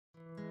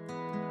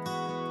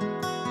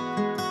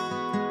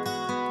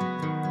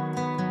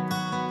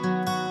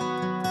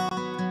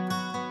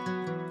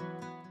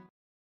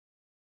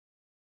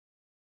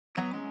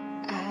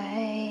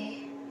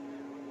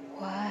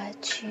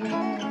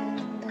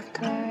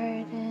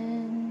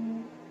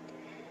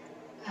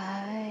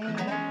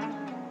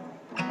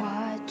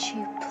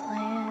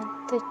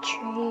the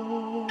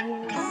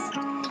trees.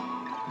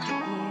 You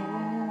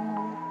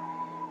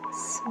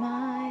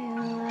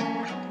smile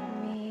at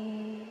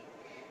me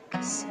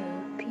so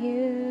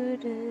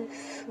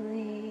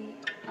beautifully.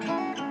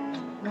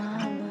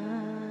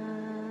 Mama,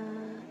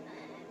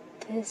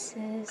 this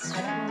is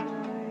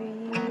for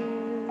you.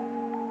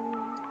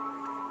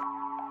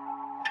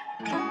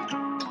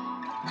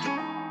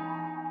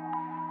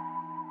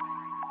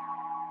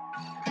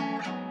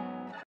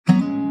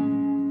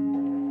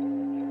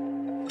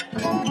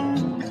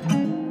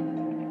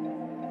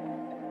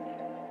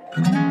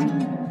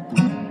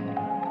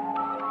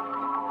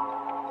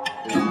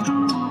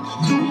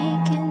 She's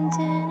making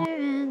dinner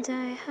and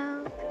I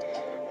help.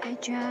 I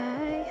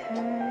dry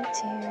her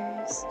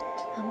tears.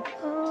 I'm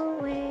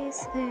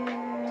always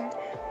there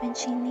when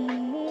she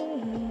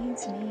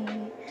needs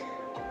me.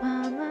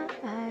 Mama,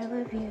 I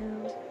love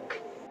you.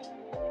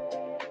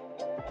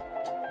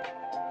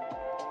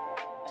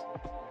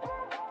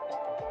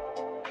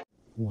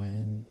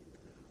 When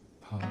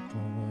Papa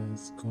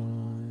was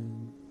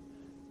gone,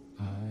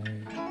 I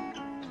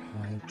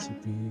had to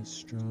be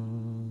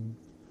strong.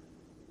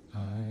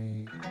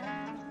 I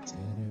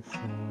did it for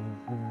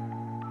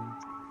her.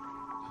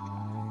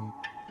 I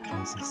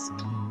was a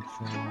son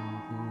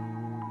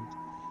father.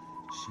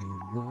 She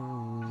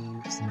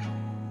loves me.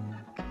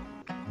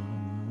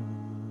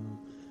 Mama,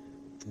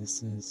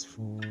 this is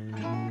for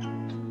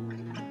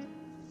you.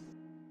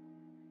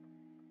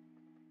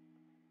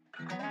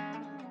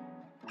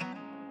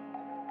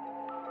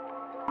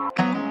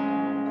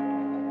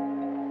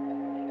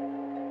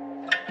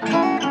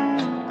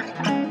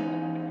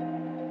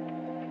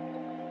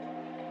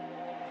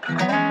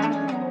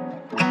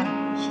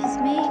 She's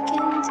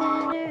making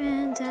dinner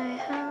and I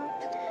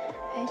help.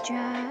 I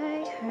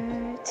dry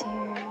her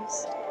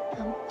tears.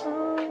 I'm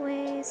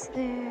always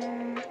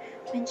there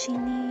when she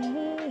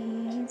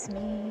needs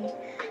me.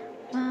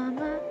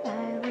 Mama,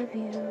 I love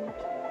you.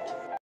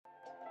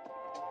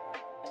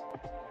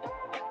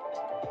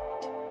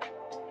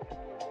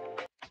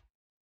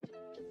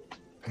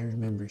 I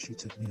remember she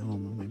took me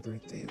home on my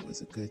birthday. It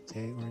was a good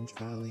day. Orange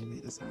Valley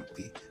made us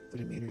happy,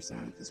 but it made her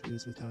sad because we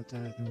was without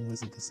Dad and it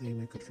wasn't the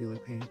same. I could feel her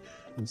pain.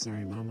 I'm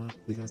sorry, Mama.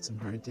 We got some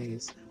hard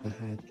days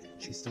ahead.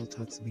 She still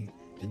tucks me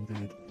in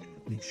bed.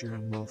 Make sure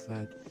I'm well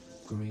fed.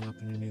 Growing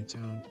up in a new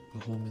town,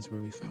 but home is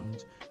where we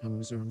found. I'm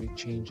absorbing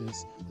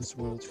changes. This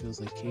world feels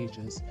like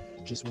cages.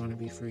 Just want to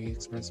be free,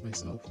 express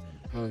myself.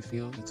 How I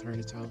feel, it's hard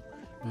to tell.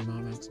 My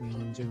mom asks me how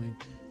I'm doing.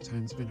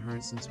 Time's been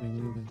hard since we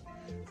moved in.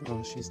 For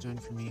all she's done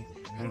for me,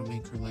 I don't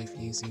make her life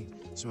easy.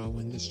 So I'll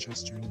win this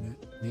chess tournament,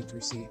 make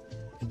her see,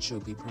 and she'll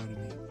be proud of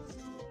me.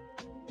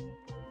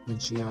 When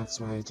she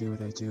asks why I do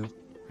what I do,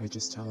 I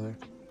just tell her,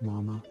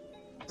 Mama,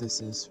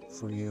 this is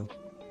for you.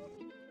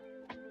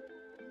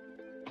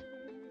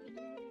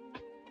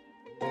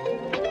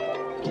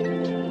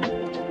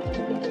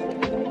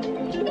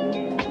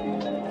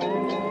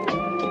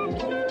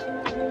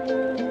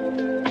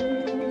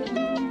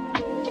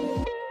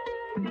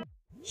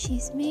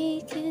 She's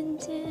making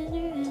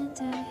dinner and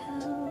I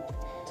help.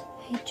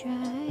 I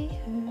dry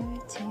her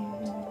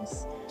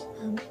tears.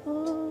 I'm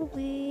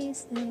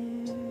always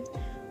there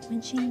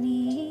when she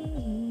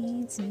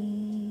needs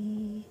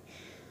me.